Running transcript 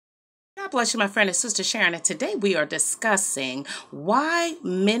God bless you, my friend and sister Sharon. And today we are discussing why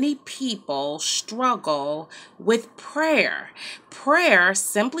many people struggle with prayer. Prayer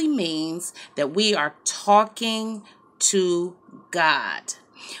simply means that we are talking to God.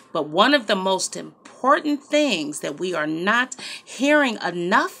 But one of the most important things that we are not hearing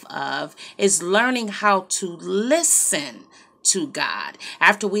enough of is learning how to listen to God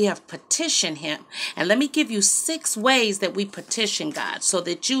after we have petitioned him. And let me give you 6 ways that we petition God so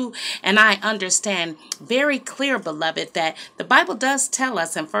that you and I understand very clear, beloved, that the Bible does tell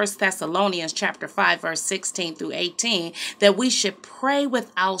us in 1 Thessalonians chapter 5, verse 16 through 18, that we should pray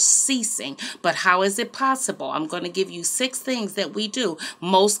without ceasing. But how is it possible? I'm going to give you 6 things that we do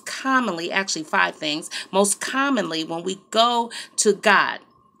most commonly, actually 5 things, most commonly when we go to God.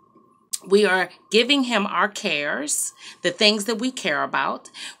 We are giving him our cares, the things that we care about.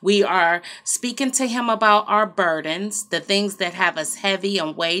 We are speaking to him about our burdens, the things that have us heavy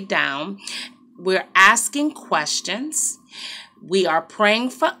and weighed down. We're asking questions. We are praying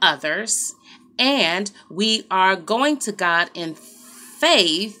for others. And we are going to God in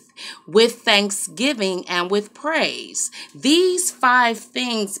faith, with thanksgiving and with praise. These 5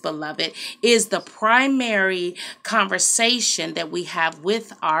 things, beloved, is the primary conversation that we have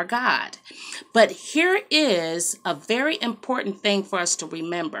with our God. But here is a very important thing for us to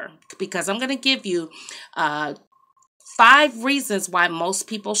remember, because I'm going to give you 5 reasons why most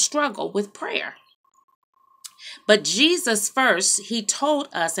people struggle with prayer. But Jesus first, he told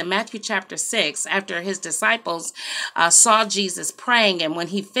us in Matthew chapter 6, after his disciples saw Jesus praying, and when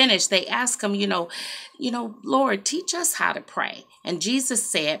he finished, they asked him, Lord, teach us how to pray. And Jesus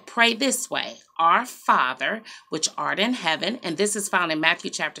said, pray this way: Our Father, which art in heaven. And this is found in Matthew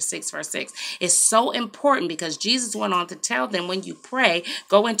chapter 6, verse 6. It's so important because Jesus went on to tell them, when you pray,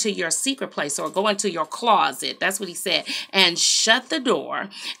 go into your secret place or go into your closet. That's what he said. And shut the door.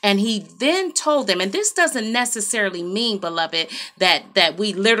 And he then told them, and this doesn't necessarily mean, beloved, that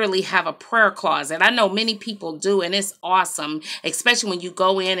we literally have a prayer closet. I know many people do, and it's awesome, especially when you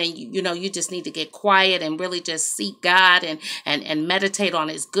go in and you just need to get quiet and really just seek God and meditate on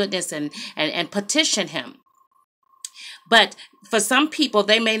his goodness and petition him. But for some people,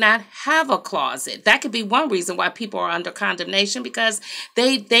 they may not have a closet. That could be one reason why people are under condemnation, because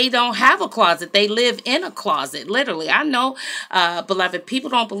they don't have a closet. They live in a closet, literally. I know, beloved, people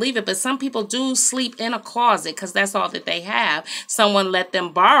don't believe it, but some people do sleep in a closet because that's all that they have. Someone let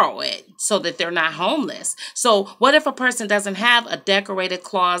them borrow it so that they're not homeless. So what if a person doesn't have a decorated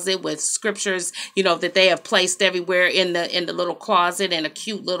closet with scriptures, that they have placed everywhere in the little closet, and a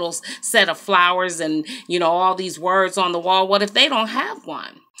cute little set of flowers and, all these words on the wall? What if they don't have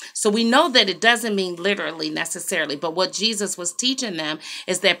one? So we know that it doesn't mean literally necessarily, but what Jesus was teaching them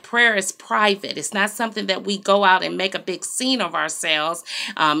is that prayer is private. It's not something that we go out and make a big scene of ourselves.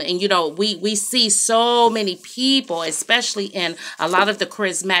 We see so many people, especially in a lot of the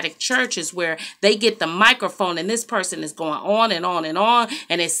charismatic churches, where they get the microphone and this person is going on and on and on,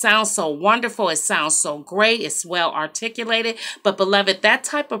 and it sounds so wonderful. It sounds so great. It's well articulated. But beloved, that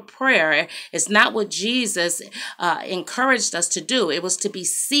type of prayer is not what Jesus encouraged us to do. It was to be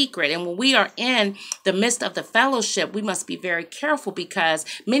secret. And when we are in the midst of the fellowship, we must be very careful, because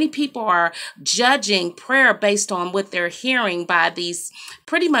many people are judging prayer based on what they're hearing by these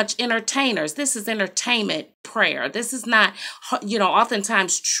pretty much entertainers. This is entertainment prayer. This is not,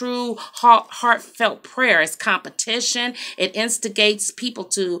 oftentimes true heartfelt prayer. It's competition. It instigates people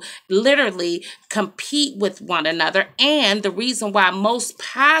to literally compete with one another. And the reason why most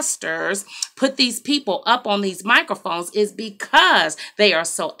pastors put these people up on these microphones is because they are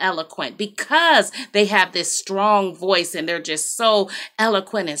so eloquent, because they have this strong voice and they're just so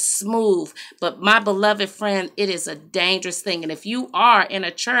eloquent and smooth. But my beloved friend, it is a dangerous thing. And if you are in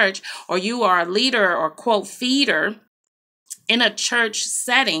a church, or you are a leader or quote feeder in a church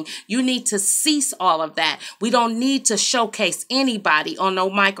setting, you need to cease all of that. We don't need to showcase anybody on no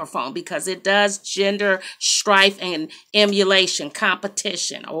microphone, because it does gender strife and emulation,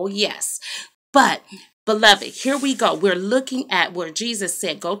 competition. Oh, yes. But beloved, here we go. We're looking at where Jesus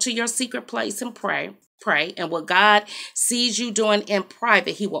said, go to your secret place and pray. And what God sees you doing in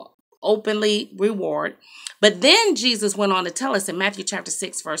private, he will openly reward. But then Jesus went on to tell us in Matthew chapter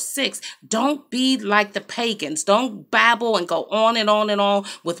 6, verse 6, don't be like the pagans. Don't babble and go on and on and on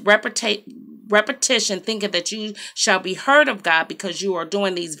with repetition, thinking that you shall be heard of God because you are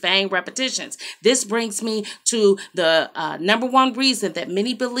doing these vain repetitions. This brings me to the number one reason that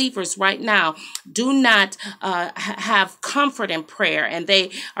many believers right now do not have comfort in prayer, and they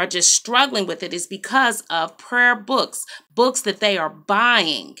are just struggling with it, is because of prayer books that they are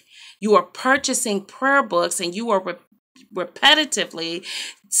buying. You are purchasing prayer books, and you are repetitively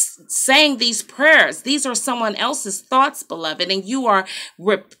saying these prayers. These are someone else's thoughts, beloved, and you are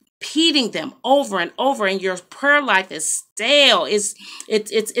repeating them over and over, and your prayer life is stale.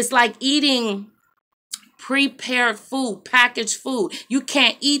 It's like eating prepared food, packaged food. You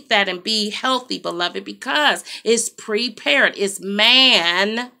can't eat that and be healthy, beloved, because it's prepared. It's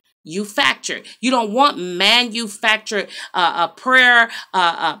manufactured. You don't want manufactured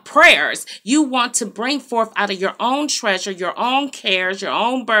prayers. You want to bring forth out of your own treasure, your own cares, your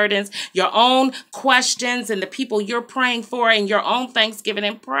own burdens, your own questions, and the people you're praying for, and your own thanksgiving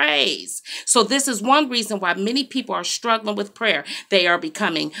and praise. So this is one reason why many people are struggling with prayer. They are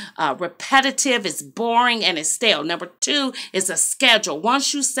becoming repetitive, it's boring, and it's stale. Number two is a schedule.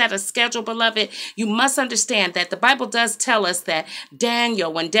 Once you set a schedule, beloved, you must understand that the Bible does tell us that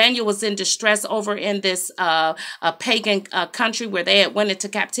when Daniel was in distress over in this pagan country where they had went into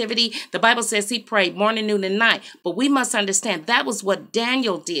captivity, the Bible says he prayed morning, noon, and night. But we must understand that was what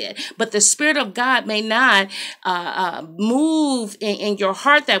Daniel did. But the Spirit of God may not move in your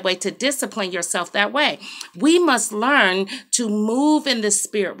heart that way, to discipline yourself that way. We must learn to move in the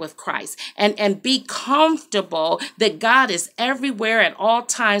Spirit with Christ and be comfortable that God is everywhere at all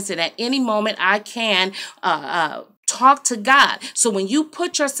times, and at any moment I can talk to God. So when you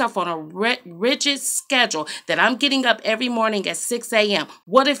put yourself on a rigid schedule that I'm getting up every morning at 6 a.m.,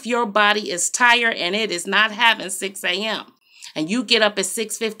 what if your body is tired and it is not having 6 a.m.? And you get up at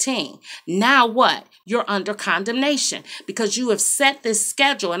 6:15. Now what? You're under condemnation because you have set this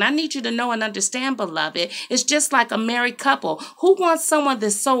schedule. And I need you to know and understand, beloved, it's just like a married couple. Who wants someone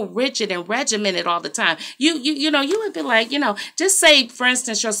that's so rigid and regimented all the time? You would be like, just say, for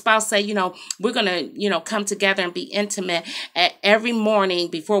instance, your spouse say, we're going to, come together and be intimate every morning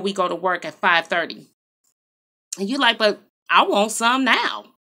before we go to work at 5:30. And you're like, but I want some now.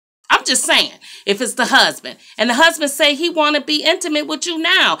 I'm just saying, if it's the husband and the husband say he want to be intimate with you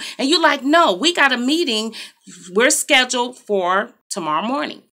now, and you're like, no, we got a meeting. We're scheduled for tomorrow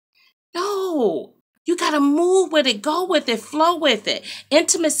morning. No, you got to move with it, go with it, flow with it.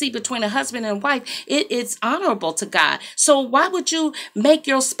 Intimacy between a husband and wife, it's honorable to God. So why would you make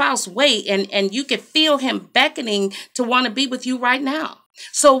your spouse wait and you can feel him beckoning to want to be with you right now?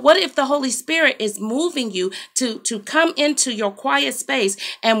 So what if the Holy Spirit is moving you to come into your quiet space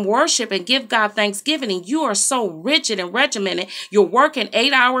and worship and give God thanksgiving, and you are so rigid and regimented, you're working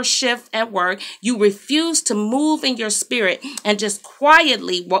 8-hour shift at work, you refuse to move in your spirit and just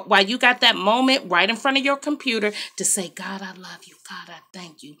quietly, while you got that moment right in front of your computer, to say, God, I love you. God, I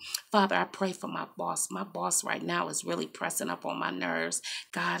thank you. Father, I pray for my boss. My boss right now is really pressing up on my nerves.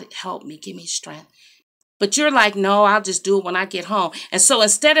 God, help me. Give me strength. But you're like, no, I'll just do it when I get home. And so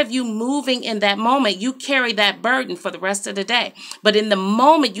instead of you moving in that moment, you carry that burden for the rest of the day. But in the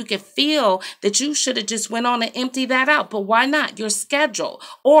moment, you can feel that you should have just went on and emptied that out. But why not? Your schedule.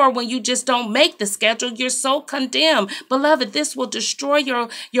 Or when you just don't make the schedule, you're so condemned. Beloved, this will destroy your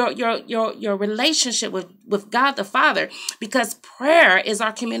relationship with God the Father, because prayer is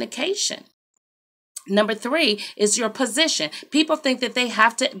our communication. Number 3 is your position. People think that they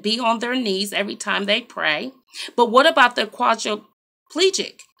have to be on their knees every time they pray. But what about the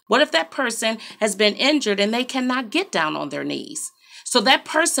quadriplegic? What if that person has been injured and they cannot get down on their knees? So that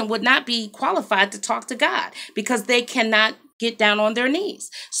person would not be qualified to talk to God because they cannot get down on their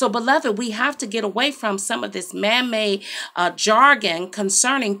knees. So, beloved, we have to get away from some of this man-made jargon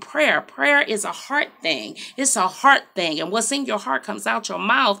concerning prayer. Prayer is a heart thing. It's a heart thing. And what's in your heart comes out your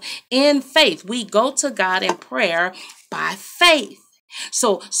mouth in faith. We go to God in prayer by faith.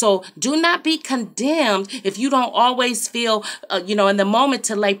 So do not be condemned if you don't always feel, in the moment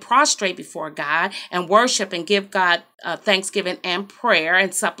to lay prostrate before God and worship and give God thanksgiving and prayer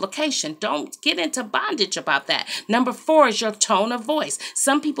and supplication. Don't get into bondage about that. Number 4 is your tone of voice.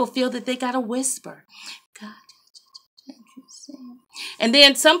 Some people feel that they got to whisper. God, and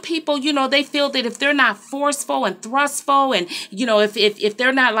then some people, they feel that if they're not forceful and thrustful and, if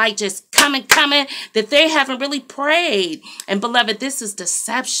they're not like just coming, that they haven't really prayed. And beloved, this is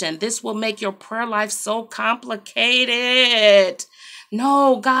deception. This will make your prayer life so complicated.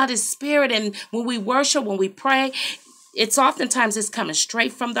 No, God is spirit. And when we worship, when we pray, it's coming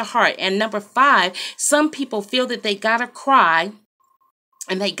straight from the heart. And number 5, some people feel that they got to cry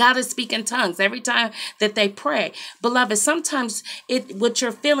and they got to speak in tongues every time that they pray. Beloved, sometimes what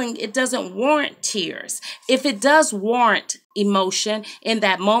you're feeling, it doesn't warrant tears. If it does warrant emotion in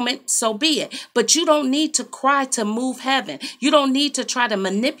that moment, so be it. But you don't need to cry to move heaven. You don't need to try to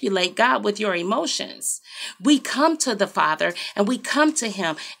manipulate God with your emotions. We come to the Father and we come to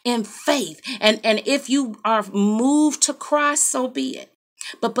him in faith. And if you are moved to cry, so be it.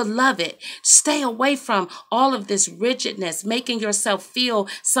 But beloved, stay away from all of this rigidness, making yourself feel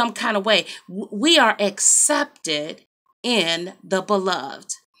some kind of way. We are accepted in the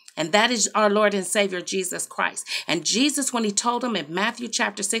beloved. And that is our Lord and Savior, Jesus Christ. And Jesus, when he told them in Matthew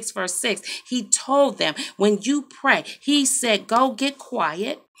chapter 6, verse 6, he told them, when you pray, he said, go get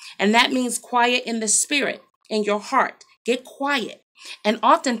quiet. And that means quiet in the spirit, in your heart. Get quiet. And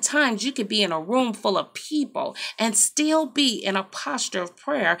oftentimes you could be in a room full of people and still be in a posture of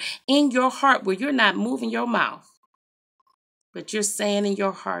prayer in your heart where you're not moving your mouth, but you're saying in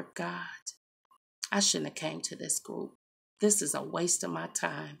your heart, God, I shouldn't have came to this group. This is a waste of my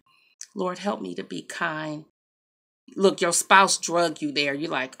time. Lord, help me to be kind. Look, your spouse drug you there.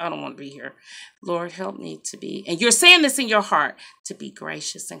 You're like, I don't want to be here. Lord, help me to be, and you're saying this in your heart, to be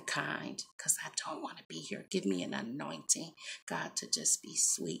gracious and kind, because I don't want to be here. Give me an anointing, God, to just be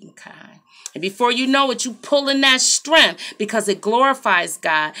sweet and kind. And before you know it, you pull in that strength because it glorifies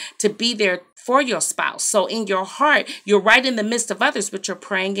God to be there for your spouse. So in your heart, you're right in the midst of others, but you're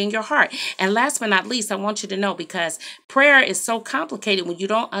praying in your heart. And last but not least, I want you to know, because prayer is so complicated when you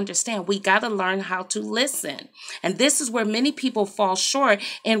don't understand, we got to learn how to listen. And this is where many people fall short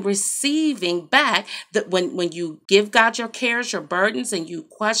in receiving back that when you give God your cares, your burdens, and you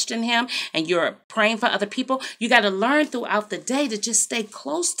question him and you're praying for other people, you got to learn throughout the day to just stay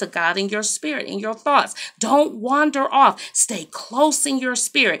close to God in your spirit, in your thoughts. Don't wander off. Stay close in your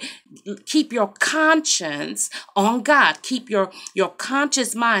spirit. Keep your conscience on God. Keep your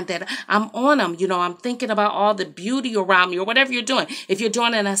conscious mind that I'm on him. You know, I'm thinking about all the beauty around me, or whatever you're doing. If you're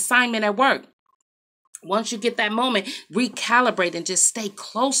doing an assignment at work, once you get that moment, recalibrate and just stay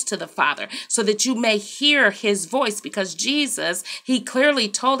close to the Father so that you may hear his voice, because Jesus, he clearly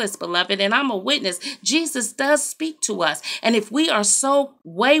told us, beloved, and I'm a witness, Jesus does speak to us. And if we are so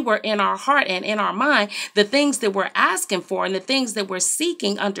wayward in our heart and in our mind, the things that we're asking for and the things that we're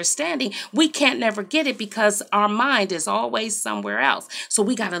seeking understanding, we can't never get it because our mind is always somewhere else. So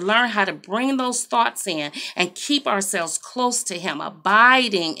we got to learn how to bring those thoughts in and keep ourselves close to him,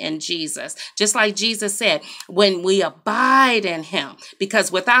 abiding in Jesus, just like Jesus said, when we abide in him,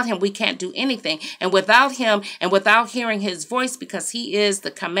 because without him, we can't do anything. And without him and without hearing his voice, because he is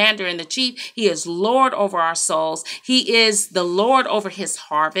the commander and the chief, he is Lord over our souls. He is the Lord over his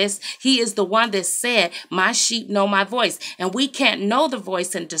harvest. He is the one that said, my sheep know my voice. And we can't know the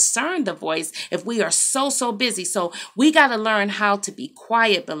voice and discern the voice if we are so busy. So we got to learn how to be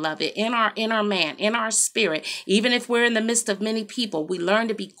quiet, beloved, in our inner man, in our spirit. Even if we're in the midst of many people, we learn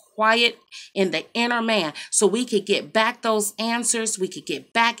to be quiet in the inner man so we could get back those answers, we could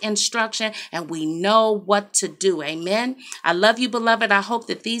get back instruction, and we know what to do. Amen. I love you, beloved. I hope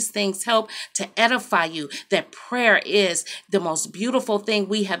that these things help to edify you, that prayer is the most beautiful thing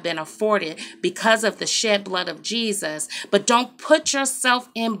we have been afforded because of the shed blood of Jesus. But don't put yourself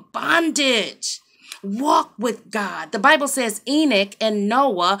in bondage. Walk with God. The Bible says Enoch and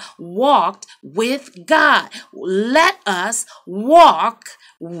Noah walked with God. Let us walk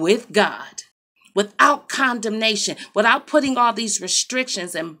with God without condemnation, without putting all these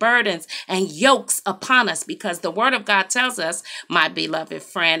restrictions and burdens and yokes upon us, because the word of God tells us, my beloved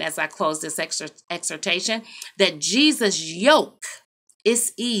friend, as I close this exhortation, that Jesus' yoke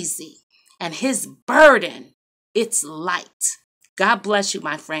is easy and his burden, it's light. God bless you,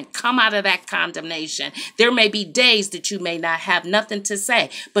 my friend. Come out of that condemnation. There may be days that you may not have nothing to say,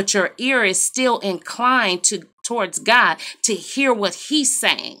 but your ear is still inclined towards God to hear what he's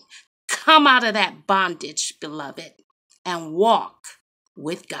saying. Come out of that bondage, beloved, and walk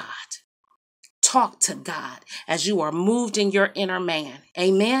with God. Talk to God as you are moved in your inner man.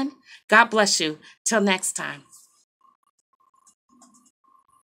 Amen. God bless you. Till next time.